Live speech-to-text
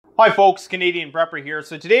Hi folks, Canadian Prepper here.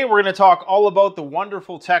 So today we're going to talk all about the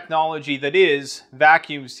wonderful technology that is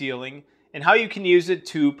vacuum sealing and how you can use it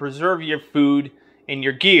to preserve your food and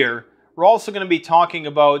your gear. We're also going to be talking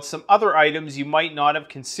about some other items you might not have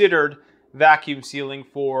considered vacuum sealing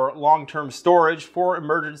for long-term storage for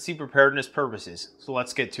emergency preparedness purposes. So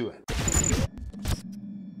let's get to it.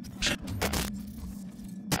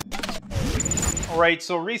 Alright,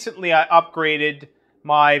 so recently I upgraded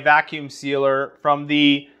my vacuum sealer from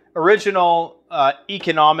the original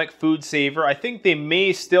economic Foodsaver. I think they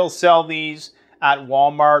may still sell these at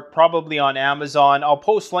Walmart, probably on Amazon. I'll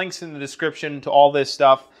post links in the description to all this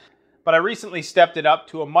stuff. But I recently stepped it up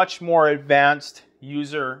to a much more advanced,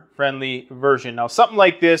 user-friendly version. Now, something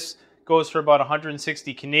like this goes for about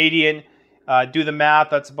 160 Canadian. Do the math,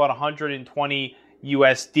 that's about 120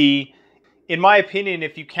 USD. In my opinion,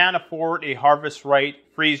 if you can't afford a Harvest Right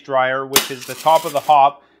freeze dryer, which is the top of the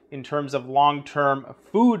hop in terms of long-term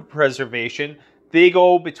food preservation, they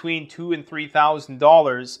go between $2,000 and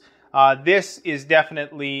 $3,000. This is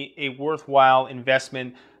definitely a worthwhile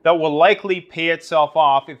investment that will likely pay itself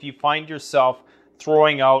off if you find yourself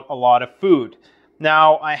throwing out a lot of food.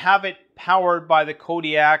 Now, I have it powered by the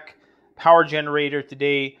Kodiak power generator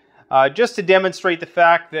today, just to demonstrate the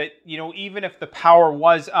fact that, you know, even if the power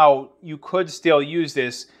was out, you could still use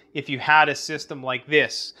this if you had a system like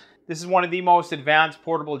this. This is one of the most advanced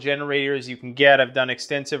portable generators you can get. I've done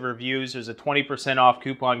extensive reviews. There's a 20% off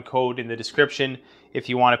coupon code in the description if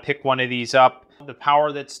you want to pick one of these up. The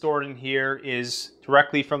power that's stored in here is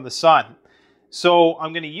directly from the sun. So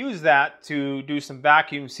I'm going to use that to do some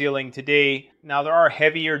vacuum sealing today. Now, there are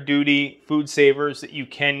heavier duty Foodsavers that you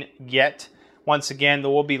can get. Once again,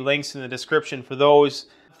 there will be links in the description for those.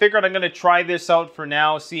 I figured I'm going to try this out for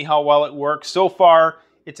now, see how well it works. So far,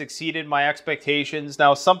 it's exceeded my expectations.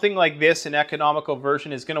 Now, something like this, an economical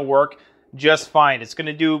version, is going to work just fine. It's going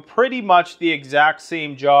to do pretty much the exact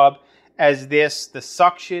same job as this. The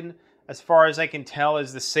suction, as far as I can tell,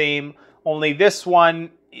 is the same. Only this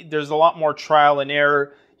one, there's a lot more trial and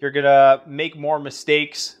error. You're going to make more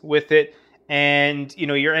mistakes with it. And, you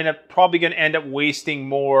know, you're probably going to end up wasting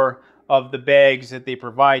more of the bags that they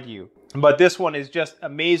provide you. But this one is just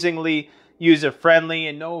amazingly user-friendly,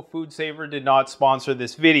 and no, Foodsaver did not sponsor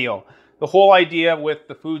this video. The whole idea with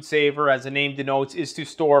the Foodsaver, as the name denotes, is to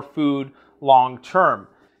store food long-term.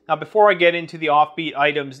 Now, before I get into the offbeat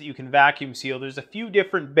items that you can vacuum seal, there's a few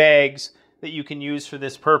different bags that you can use for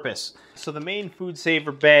this purpose. So the main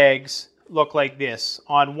Foodsaver bags look like this.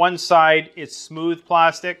 On one side, it's smooth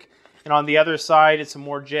plastic, and on the other side, it's a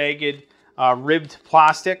more jagged, ribbed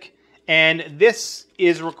plastic. And this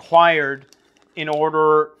is required in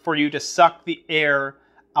order for you to suck the air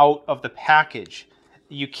out of the package.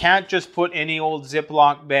 You can't just put any old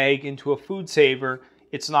Ziploc bag into a Foodsaver.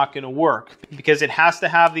 It's not going to work because it has to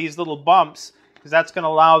have these little bumps, because that's going to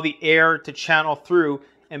allow the air to channel through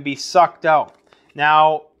and be sucked out.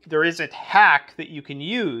 Now, there is a hack that you can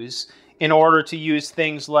use in order to use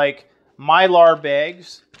things like Mylar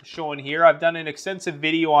bags, shown here. I've done an extensive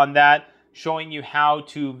video on that, showing you how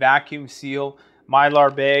to vacuum seal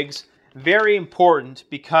Mylar bags. Very important,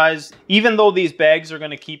 because even though these bags are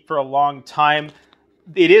going to keep for a long time,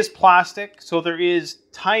 it is plastic, so there is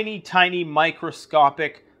tiny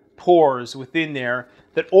microscopic pores within there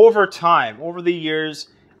that over time, over the years,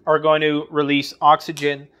 are going to release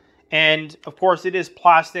oxygen. And of course, it is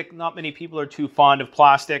plastic. Not many people are too fond of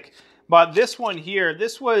plastic. But this one here,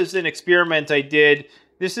 this was an experiment I did.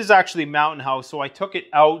 This is actually Mountain House, so I took it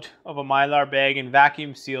out of a Mylar bag and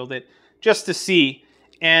vacuum sealed it just to see.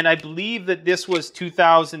 And I believe that this was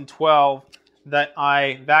 2012 that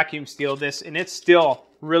I vacuum sealed this, and it's still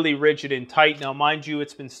really rigid and tight. Now, mind you,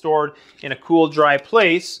 it's been stored in a cool, dry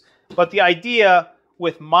place. But the idea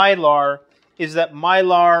with Mylar is that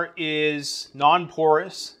Mylar is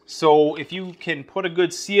non-porous. So if you can put a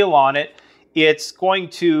good seal on it, it's going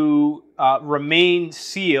to remain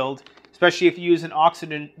sealed, especially if you use an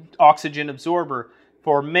oxygen absorber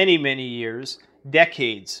for many years,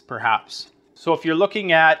 decades perhaps. So if you're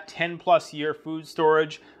looking at 10+ year food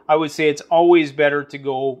storage, I would say it's always better to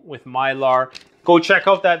go with Mylar. Go check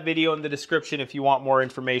out that video in the description if you want more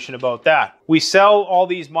information about that. We sell all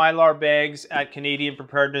these Mylar bags at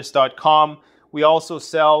CanadianPreparedness.com. We also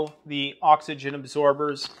sell the oxygen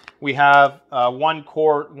absorbers. We have 1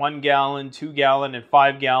 quart, 1 gallon, 2 gallon, and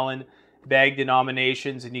 5 gallon bag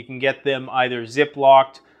denominations, and you can get them either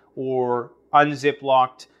zip-locked or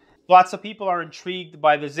unzip-locked. Lots of people are intrigued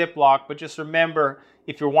by the Ziploc, but just remember,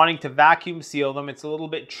 if you're wanting to vacuum seal them, it's a little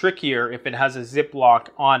bit trickier if it has a Ziploc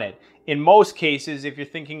on it. In most cases, if you're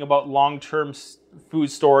thinking about long-term food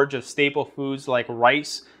storage of staple foods like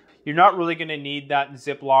rice, you're not really going to need that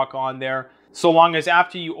Ziploc on there, so long as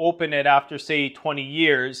after you open it after say 20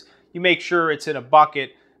 years, you make sure it's in a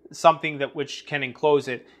bucket, something that which can enclose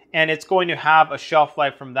it, and it's going to have a shelf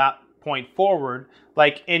life from that point forward,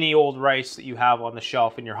 like any old rice that you have on the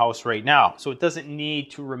shelf in your house right now. So it doesn't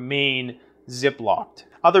need to remain Ziplocked.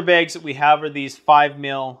 Other bags that we have are these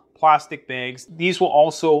 5mm plastic bags. These will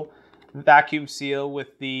also vacuum seal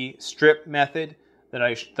with the strip method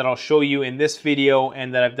that I'll show you in this video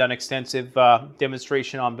and that I've done extensive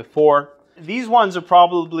demonstration on before. These ones are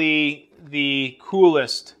probably the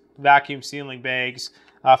coolest vacuum sealing bags.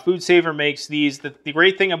 Foodsaver makes these. The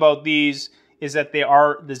great thing about these is that they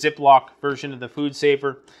are the Ziploc version of the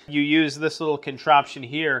Foodsaver. You use this little contraption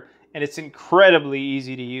here and it's incredibly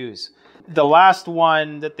easy to use. The last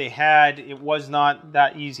one that they had, it was not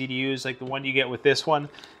that easy to use like the one you get with this one,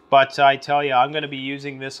 but I tell you, I'm going to be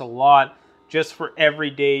using this a lot just for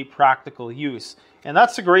everyday practical use. And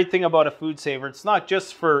that's the great thing about a Foodsaver. It's not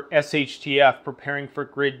just for SHTF, preparing for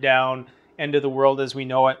grid down, end of the world as we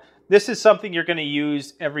know it. This is something you're going to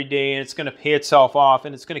use every day and it's going to pay itself off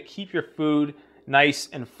and it's going to keep your food nice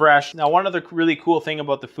and fresh. Now, one other really cool thing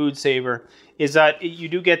about the Foodsaver is that you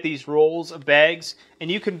do get these rolls of bags and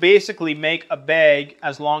you can basically make a bag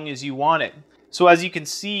as long as you want it. So as you can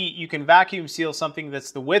see, you can vacuum seal something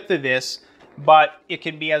that's the width of this, but it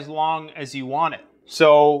can be as long as you want it.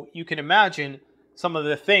 So you can imagine some of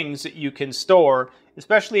the things that you can store,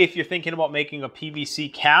 especially if you're thinking about making a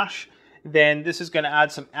PVC cache, then this is going to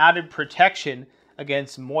add some added protection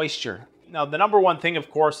against moisture. Now, the number one thing,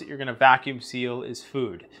 of course, that you're going to vacuum seal is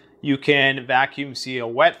food. You can vacuum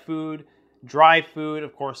seal wet food, dry food.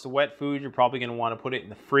 Of course, the wet food, you're probably going to want to put it in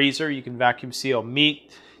the freezer. You can vacuum seal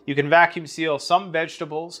meat. You can vacuum seal some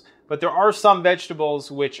vegetables, but there are some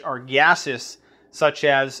vegetables which are gaseous, such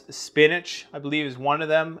as spinach, I believe is one of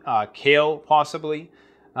them, kale possibly.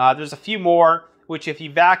 There's a few more, which if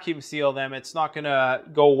you vacuum seal them, it's not going to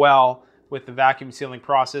go well with the vacuum sealing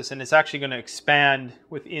process, and it's actually going to expand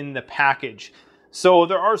within the package. So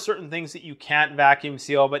there are certain things that you can't vacuum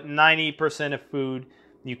seal, but 90% of food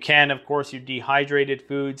you can. Of course, your dehydrated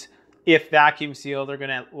foods, if vacuum sealed, they're going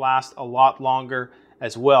to last a lot longer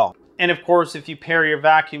as well. And of course, if you pair your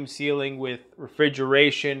vacuum sealing with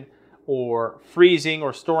refrigeration or freezing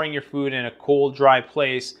or storing your food in a cold, dry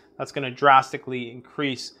place, that's going to drastically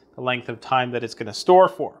increase the length of time that it's going to store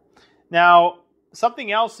for. Now,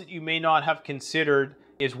 something else that you may not have considered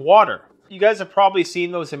is water. You guys have probably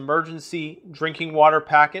seen those emergency drinking water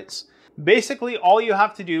packets. Basically, all you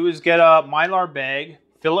have to do is get a Mylar bag,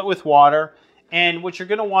 fill it with water, and what you're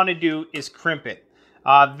going to want to do is crimp it.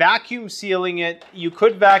 Vacuum sealing it, you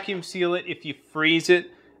could vacuum seal it if you freeze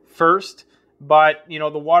it first, but you know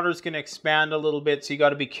the water is going to expand a little bit, so you got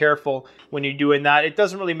to be careful when you're doing that. It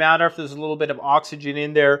doesn't really matter if there's a little bit of oxygen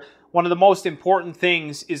in there. One of the most important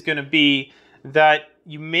things is going to be that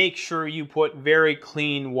you make sure you put very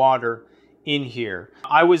clean water in here.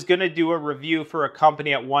 I was going to do a review for a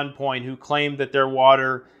company at one point who claimed that their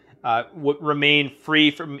water would remain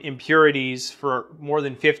free from impurities for more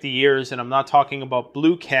than 50 years. And I'm not talking about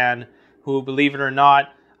Blue Can, who, believe it or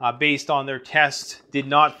not, based on their tests, did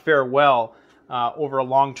not fare well over a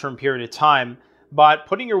long-term period of time. But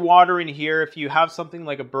putting your water in here, if you have something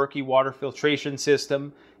like a Berkey water filtration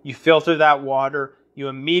system, you filter that water, you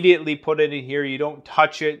immediately put it in here, you don't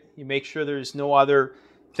touch it, you make sure there's no other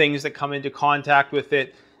things that come into contact with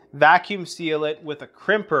it. Vacuum seal it with a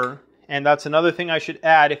crimper, and that's another thing I should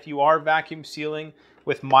add. If you are vacuum sealing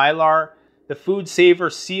with Mylar, the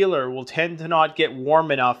Foodsaver sealer will tend to not get warm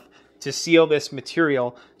enough to seal this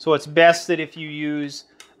material. So it's best that if you use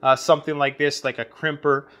something like this, like a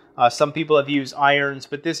crimper. Some people have used irons,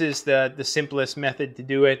 but this is the simplest method to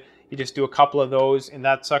do it. You just do a couple of those and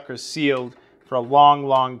that sucker's sealed for a long,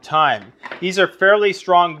 long time. These are fairly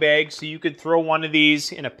strong bags, so you could throw one of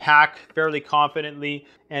these in a pack fairly confidently.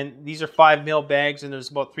 And these are 5mm bags, and there's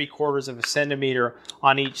about 3/4 of a centimeter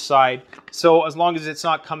on each side. So as long as it's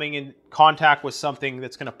not coming in contact with something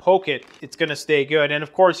that's going to poke it, it's going to stay good. And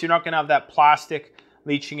of course, you're not going to have that plastic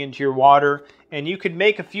leaching into your water. And you could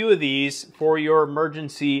make a few of these for your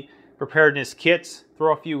emergency preparedness kits.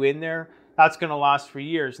 Throw a few in there. That's going to last for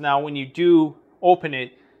years. Now, when you do open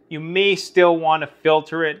it, you may still want to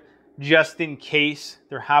filter it just in case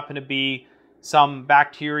there happen to be some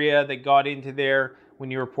bacteria that got into there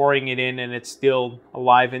when you were pouring it in and it's still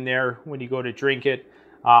alive in there when you go to drink it.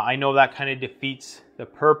 I know that kind of defeats the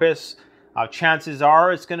purpose. Chances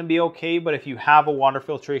are it's going to be okay, but if you have a water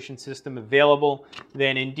filtration system available,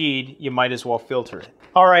 then indeed you might as well filter it.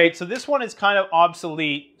 All right, so this one is kind of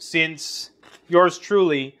obsolete since yours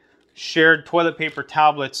truly shared toilet paper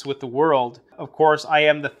tablets with the world. of course, I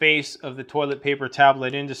am the face of the toilet paper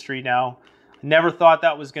tablet industry now. Never thought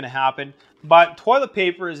that was going to happen. But toilet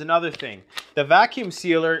paper is another thing. The vacuum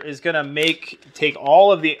sealer is going to take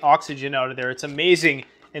all of the oxygen out of there. It's amazing.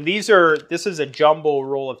 And this is a jumbo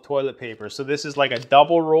roll of toilet paper. So this is like a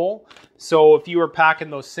double roll. So if you were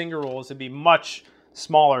packing those single rolls, it'd be much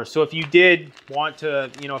smaller. So if you did want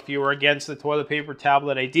to, if you were against the toilet paper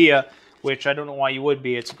tablet idea, which I don't know why you would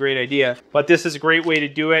be, it's a great idea. But this is a great way to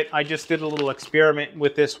do it. I just did a little experiment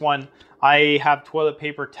with this one. I have toilet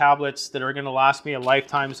paper tablets that are gonna last me a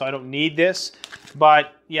lifetime, so I don't need this.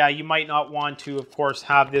 But yeah, you might not want to, of course,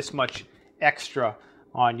 have this much extra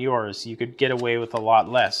on yours. You could get away with a lot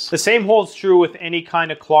less. The same holds true with any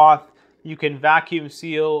kind of cloth. You can vacuum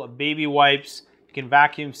seal baby wipes, you can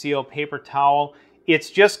vacuum seal paper towel.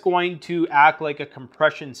 It's just going to act like a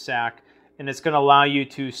compression sack, and it's going to allow you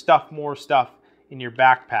to stuff more stuff in your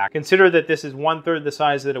backpack. Consider that this is 1/3 the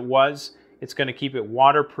size that it was. It's going to keep it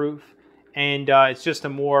waterproof, and it's just a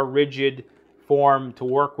more rigid form to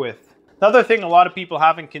work with. Another thing a lot of people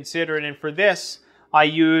haven't considered, and for this, I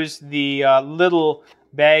use the little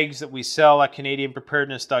bags that we sell at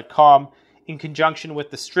CanadianPreparedness.com in conjunction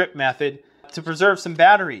with the strip method to preserve some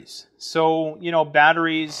batteries. So,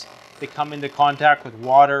 batteries, they come into contact with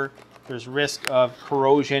water. There's risk of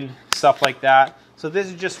corrosion, stuff like that. So this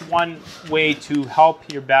is just one way to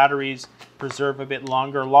help your batteries preserve a bit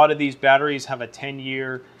longer. A lot of these batteries have a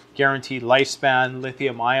 10-year guaranteed lifespan,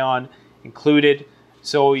 lithium ion included.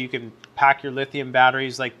 So you can pack your lithium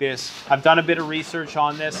batteries like this. I've done a bit of research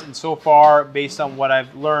on this, and so far, based on what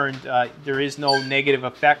I've learned, there is no negative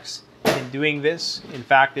effects in doing this. In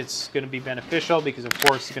fact, it's going to be beneficial because, of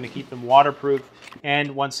course, it's going to keep them waterproof.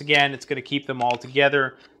 And once again, it's going to keep them all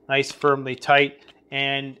together, nice, firmly tight,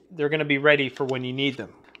 and they're going to be ready for when you need them.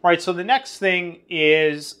 All right, so the next thing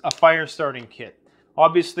is a fire starting kit.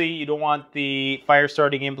 Obviously, you don't want the fire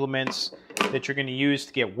starting implements that you're going to use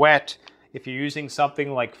to get wet. If you're using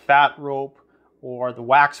something like fat rope or the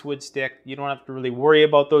waxwood stick, you don't have to really worry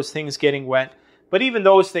about those things getting wet. But even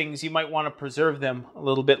those things, you might want to preserve them a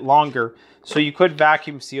little bit longer. So you could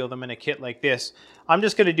vacuum seal them in a kit like this. I'm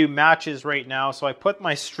just going to do matches right now. So I put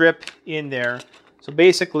my strip in there. So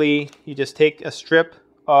basically, you just take a strip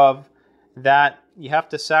of that. You have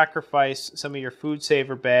to sacrifice some of your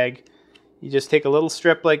Foodsaver bag. You just take a little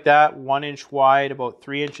strip like that, 1 inch wide, about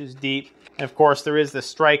 3 inches deep. And of course, there is the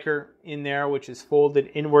striker in there, which is folded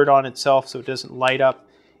inward on itself so it doesn't light up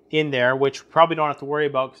in there, which we probably don't have to worry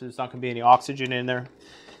about because there's not going to be any oxygen in there.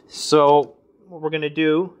 So what we're going to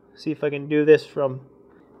do, see if I can do this from,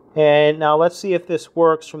 and now let's see if this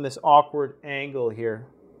works from this awkward angle here.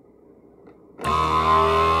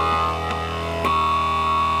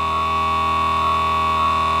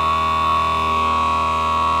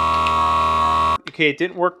 Okay, it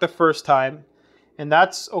didn't work the first time, and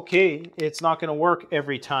that's okay. It's not going to work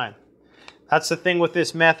every time. That's the thing with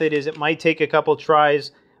this method, is it might take a couple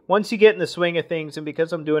tries. Once you get in the swing of things, and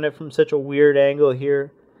because I'm doing it from such a weird angle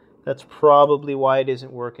here, that's probably why it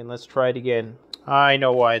isn't working. Let's try it again. I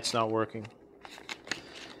know why it's not working.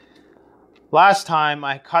 Last time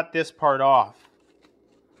I cut this part off.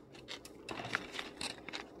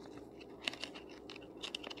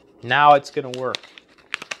 Now it's going to work.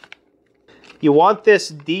 You want this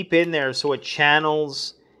deep in there so it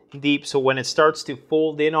channels deep, so when it starts to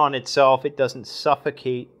fold in on itself, it doesn't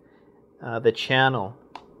suffocate the channel,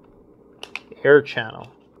 the air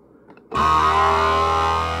channel.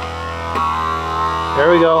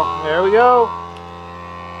 There we go. There we go.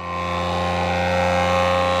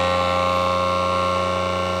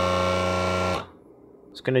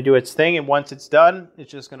 It's going to do its thing, and once it's done,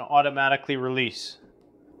 it's just going to automatically release.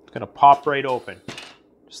 It's going to pop right open,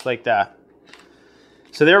 just like that.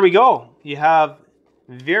 So there we go. You have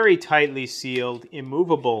very tightly sealed,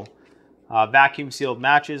 immovable vacuum sealed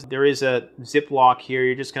matches. There is a zip lock here.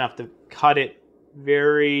 You're just going to have to cut it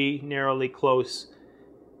very narrowly close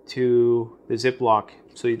to the zip lock.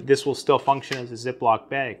 So this will still function as a Ziploc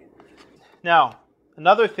bag. Now,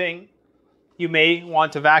 another thing you may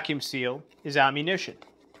want to vacuum seal is ammunition.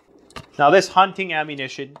 Now, this hunting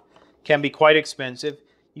ammunition can be quite expensive.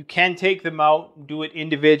 You can take them out, do it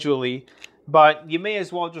individually, but you may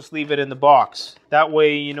as well just leave it in the box. That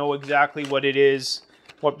way you know exactly what it is,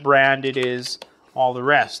 what brand it is, all the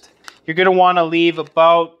rest. You're going to want to leave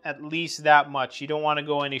about at least that much. You don't want to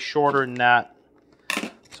go any shorter than that.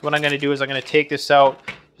 So what I'm going to do is I'm going to take this out,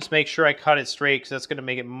 just make sure I cut it straight because that's going to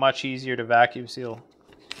make it much easier to vacuum seal.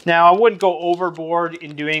 Now, I wouldn't go overboard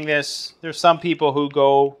in doing this. There's some people who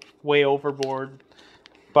go way overboard,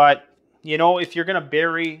 but you know, if you're going to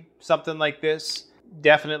bury something like this,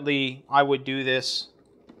 definitely I would do this.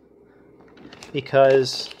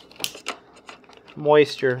 because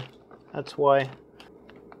moisture, that's why.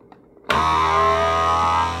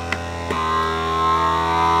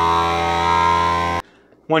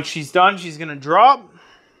 Once she's done, she's gonna drop.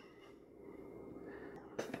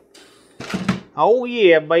 Oh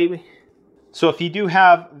yeah, baby. So if you do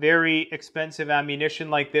have very expensive ammunition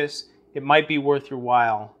like this, it might be worth your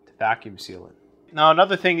while to vacuum seal it. Now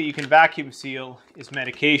another thing that you can vacuum seal is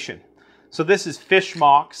medication. So this is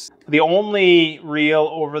Fishmox, the only real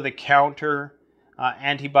over-the-counter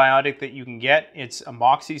antibiotic that you can get. It's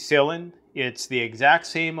amoxicillin. It's the exact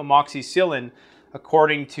same amoxicillin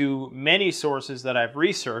according to many sources that I've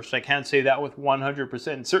researched. I can't say that with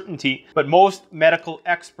 100% certainty, but most medical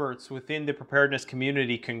experts within the preparedness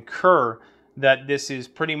community concur that this is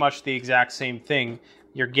pretty much the exact same thing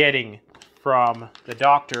you're getting from the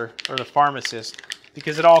doctor or the pharmacist,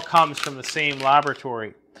 because it all comes from the same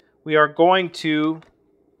laboratory. We are going to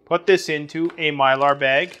put this into a Mylar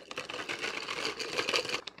bag.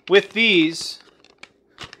 With these,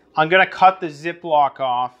 I'm going to cut the Ziploc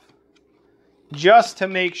off just to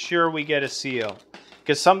make sure we get a seal,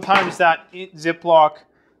 because sometimes that Ziploc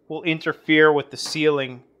will interfere with the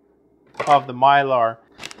sealing of the Mylar.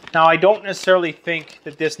 Now, I don't necessarily think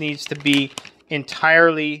that this needs to be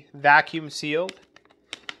entirely vacuum sealed,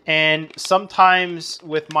 and sometimes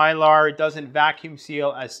with Mylar it doesn't vacuum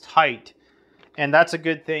seal as tight, and that's a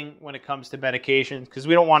good thing when it comes to medications, because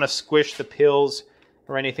we don't want to squish the pills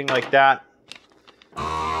or anything like that.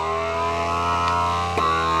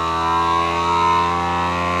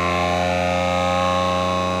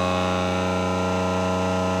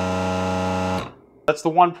 That's the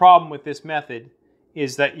one problem with this method,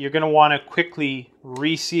 is that you're going to want to quickly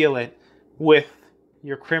reseal it with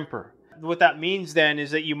your crimper. What that means then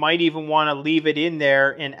is that you might even want to leave it in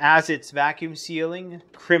there, and as it's vacuum sealing,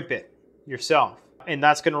 crimp it yourself. And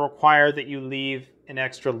that's going to require that you leave an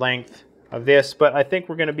extra length of this, but I think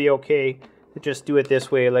we're going to be okay to just do it this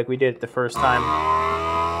way like we did it the first time.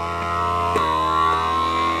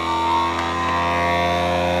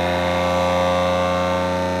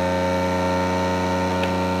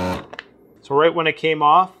 So right when it came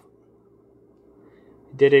off,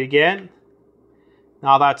 did it again.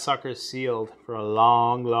 Now that sucker's sealed for a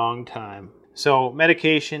long, long time. So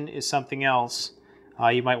medication is something else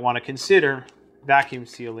you might want to consider vacuum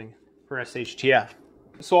sealing for SHTF.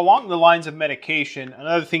 So along the lines of medication,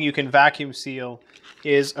 another thing you can vacuum seal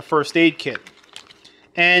is a first aid kit.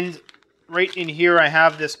 And right in here I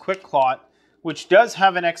have this Quick Clot, which does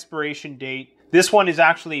have an expiration date. This one is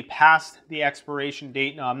actually past the expiration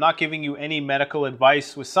date. Now, I'm not giving you any medical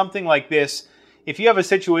advice with something like this. If you have a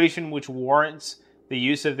situation which warrants the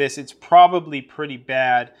use of this, it's probably pretty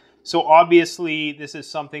bad. So obviously, this is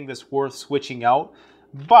something that's worth switching out.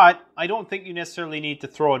 But I don't think you necessarily need to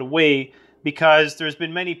throw it away, because there's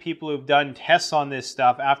been many people who've done tests on this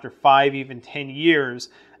stuff after 5, even 10 years.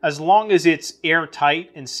 As long as it's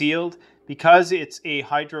airtight and sealed, because it's a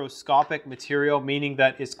hydroscopic material, meaning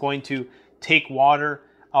that it's going to take water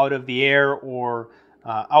out of the air or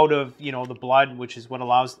out of the blood, which is what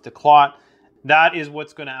allows it to clot. That is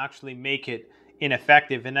what's going to actually make it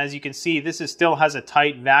ineffective. And as you can see, this still has a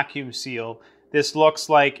tight vacuum seal. This looks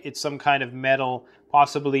like it's some kind of metal,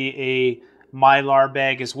 possibly a Mylar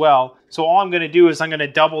bag as well. So all I'm going to do is I'm going to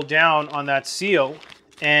double down on that seal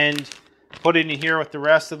and put it in here with the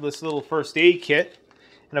rest of this little first aid kit.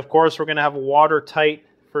 And of course, we're going to have a watertight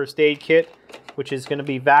first aid kit, which is going to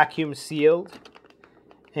be vacuum sealed,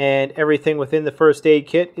 and everything within the first aid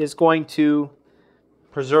kit is going to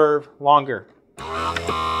preserve longer.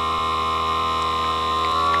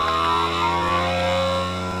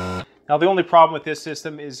 Now, the only problem with this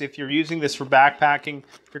system is if you're using this for backpacking,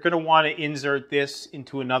 you're going to want to insert this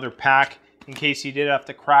into another pack in case you did have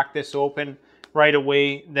to crack this open right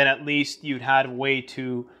away. Then at least you'd had a way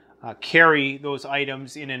to carry those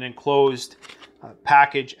items in an enclosed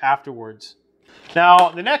package afterwards. Now,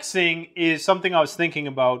 the next thing is something I was thinking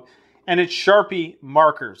about, and it's Sharpie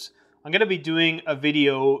markers. I'm going to be doing a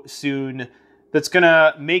video soon that's going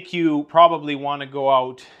to make you probably want to go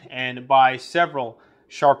out and buy several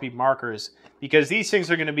Sharpie markers, because these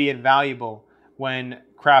things are going to be invaluable when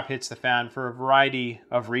crap hits the fan for a variety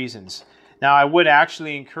of reasons. Now, I would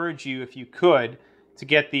actually encourage you, if you could, to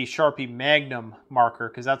get the Sharpie Magnum marker,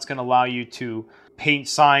 because that's going to allow you to paint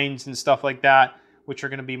signs and stuff like that, which are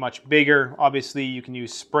going to be much bigger. Obviously, you can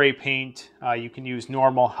use spray paint. You can use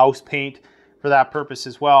normal house paint for that purpose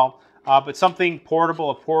as well. But something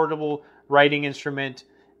portable, a portable writing instrument,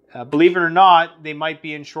 believe it or not, they might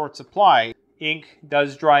be in short supply. Ink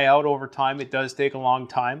does dry out over time. It does take a long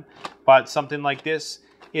time. But something like this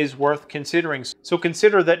is worth considering. So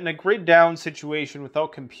consider that in a grid down situation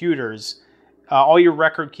without computers, all your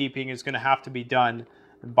record keeping is going to have to be done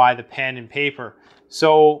by the pen and paper.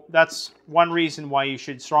 So that's one reason why you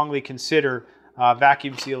should strongly consider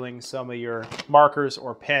vacuum sealing some of your markers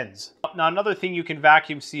or pens. Now, another thing you can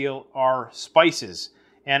vacuum seal are spices.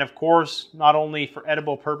 And of course, not only for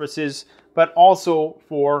edible purposes, but also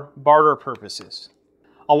for barter purposes.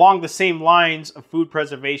 Along the same lines of food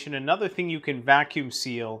preservation, another thing you can vacuum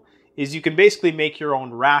seal is you can basically make your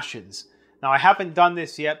own rations. Now, I haven't done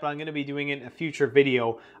this yet, but I'm going to be doing it in a future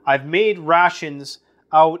video. I've made rations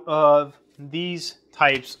out of these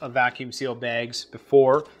types of vacuum seal bags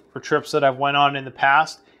before for trips that I've went on in the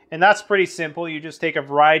past. And that's pretty simple. You just take a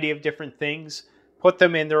variety of different things, put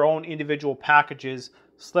them in their own individual packages,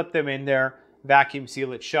 slip them in there, vacuum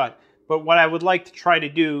seal it shut. But what I would like to try to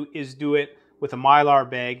do is do it with a Mylar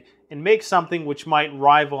bag and make something which might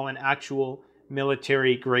rival an actual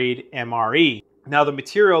military grade MRE. Now, the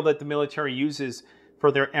material that the military uses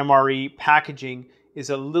for their MRE packaging is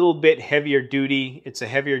a little bit heavier duty. It's a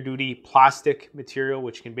heavier duty plastic material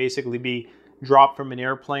which can basically be dropped from an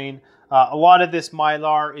airplane. A lot of this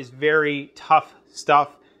Mylar is very tough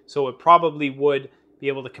stuff, so it probably would be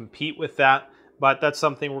able to compete with that, but that's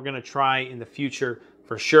something we're going to try in the future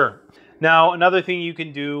for sure. Now, another thing you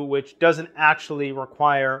can do, which doesn't actually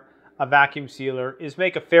require a vacuum sealer, is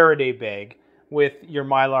make a Faraday bag with your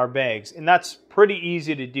Mylar bags, and that's pretty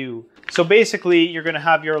easy to do. So basically, you're going to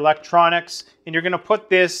have your electronics, and you're going to put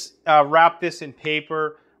this, wrap this in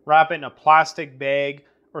paper, wrap it in a plastic bag,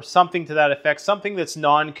 or something to that effect, something that's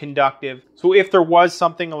non-conductive. So if there was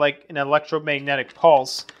something like an electromagnetic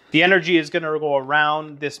pulse, the energy is going to go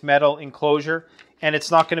around this metal enclosure, and it's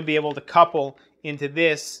not going to be able to couple into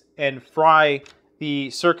this and fry the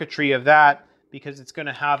circuitry of that because it's going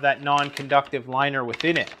to have that non-conductive liner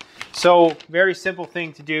within it. So very simple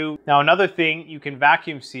thing to do. Now, another thing you can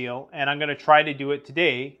vacuum seal, and I'm going to try to do it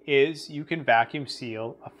today, is you can vacuum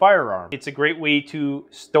seal a firearm. It's a great way to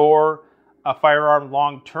store a firearm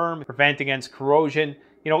long-term, prevent against corrosion.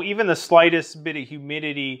 You know, even the slightest bit of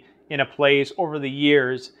humidity in a place over the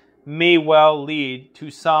years may well lead to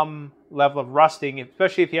some level of rusting,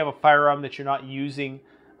 especially if you have a firearm that you're not using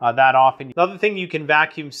that often. Another thing you can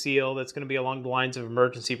vacuum seal that's going to be along the lines of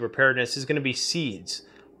emergency preparedness is going to be seeds.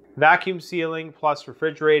 Vacuum sealing plus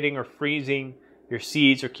refrigerating or freezing your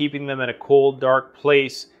seeds or keeping them in a cold, dark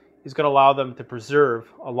place is going to allow them to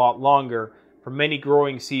preserve a lot longer for many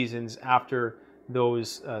growing seasons after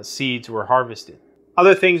those seeds were harvested.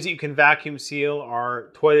 Other things that you can vacuum seal are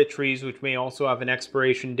toiletries, which may also have an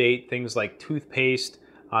expiration date, things like toothpaste.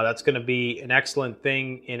 That's going to be an excellent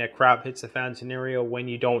thing in a crap hits the fan scenario when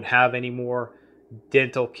you don't have any more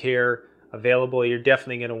dental care available. You're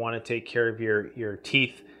definitely going to want to take care of your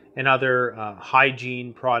teeth, and other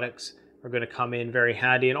hygiene products are going to come in very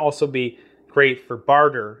handy and also be great for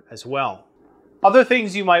barter as well. Other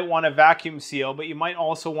things you might want to vacuum seal, but you might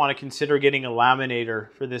also want to consider getting a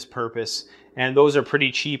laminator for this purpose, and those are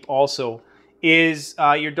pretty cheap also, is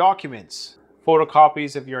your documents.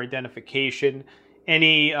 Photocopies of your identification,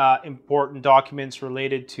 any important documents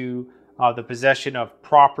related to the possession of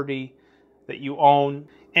property that you own,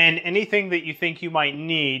 and anything that you think you might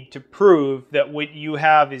need to prove that what you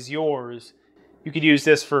have is yours. You could use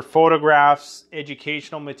this for photographs,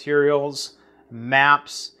 educational materials,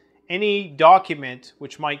 maps, any document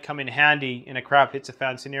which might come in handy in a crap hits a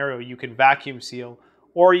fan scenario. You can vacuum seal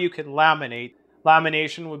or you can laminate.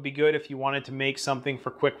 Lamination would be good if you wanted to make something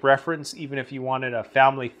for quick reference, even if you wanted a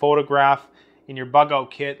family photograph in your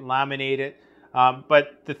Bugout kit, laminate it.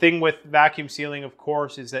 But the thing with vacuum sealing, of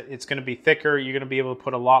course, is that it's going to be thicker. You're going to be able to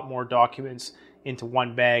put a lot more documents into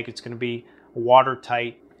one bag. It's going to be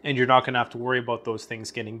watertight, and you're not going to have to worry about those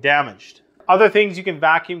things getting damaged. Other things you can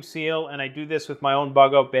vacuum seal, and I do this with my own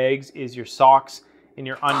Bugout bags, is your socks and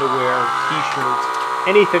your underwear, t-shirts,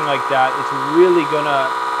 anything like that. It's really going to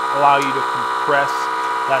allow you to compress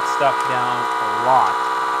that stuff down a lot.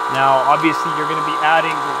 Now, obviously, you're going to be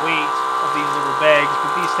adding the weight of these little bags,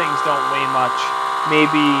 but these things don't weigh much,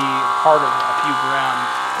 maybe part of a few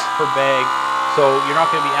grams per bag, so you're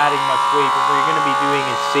not going to be adding much weight, but what you're going to be doing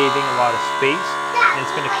is saving a lot of space, and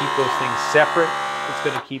it's going to keep those things separate. It's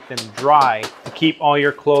going to keep them dry, to keep all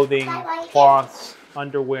your clothing, cloths,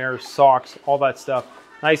 underwear, socks, all that stuff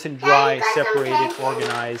nice and dry, separated,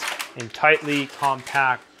 organized, and tightly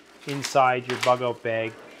compact inside your Bugout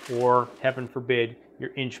bag, or heaven forbid,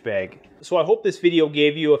 your inch bag. So I hope this video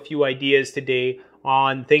gave you a few ideas today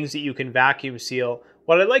on things that you can vacuum seal.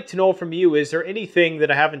 What I'd like to know from you, is there anything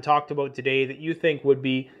that I haven't talked about today that you think would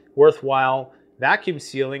be worthwhile vacuum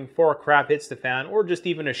sealing for a crap hits the fan, or just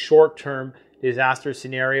even a short-term disaster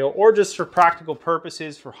scenario, or just for practical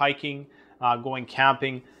purposes for hiking, going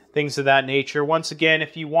camping, things of that nature. Once again,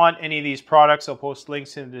 if you want any of these products, I'll post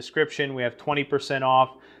links in the description. We have 20%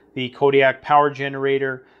 off the Kodiak power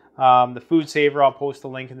generator. The Foodsaver, I'll post a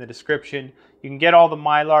link in the description. You can get all the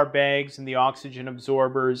Mylar bags and the oxygen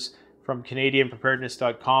absorbers from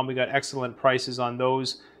CanadianPreparedness.com. We got excellent prices on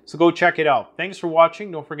those, so go check it out. Thanks for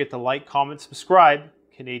watching. Don't forget to like, comment, subscribe.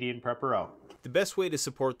 Canadian Prepper out. The best way to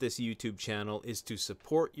support this YouTube channel is to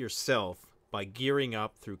support yourself by gearing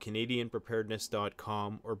up through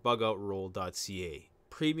CanadianPreparedness.com or BugoutRoll.ca.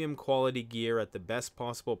 Premium quality gear at the best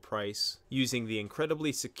possible price using the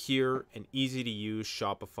incredibly secure and easy to use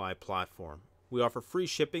Shopify platform. We offer free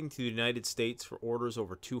shipping to the United States for orders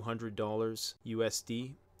over $200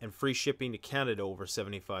 USD and free shipping to Canada over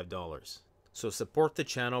 $75. So support the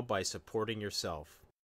channel by supporting yourself.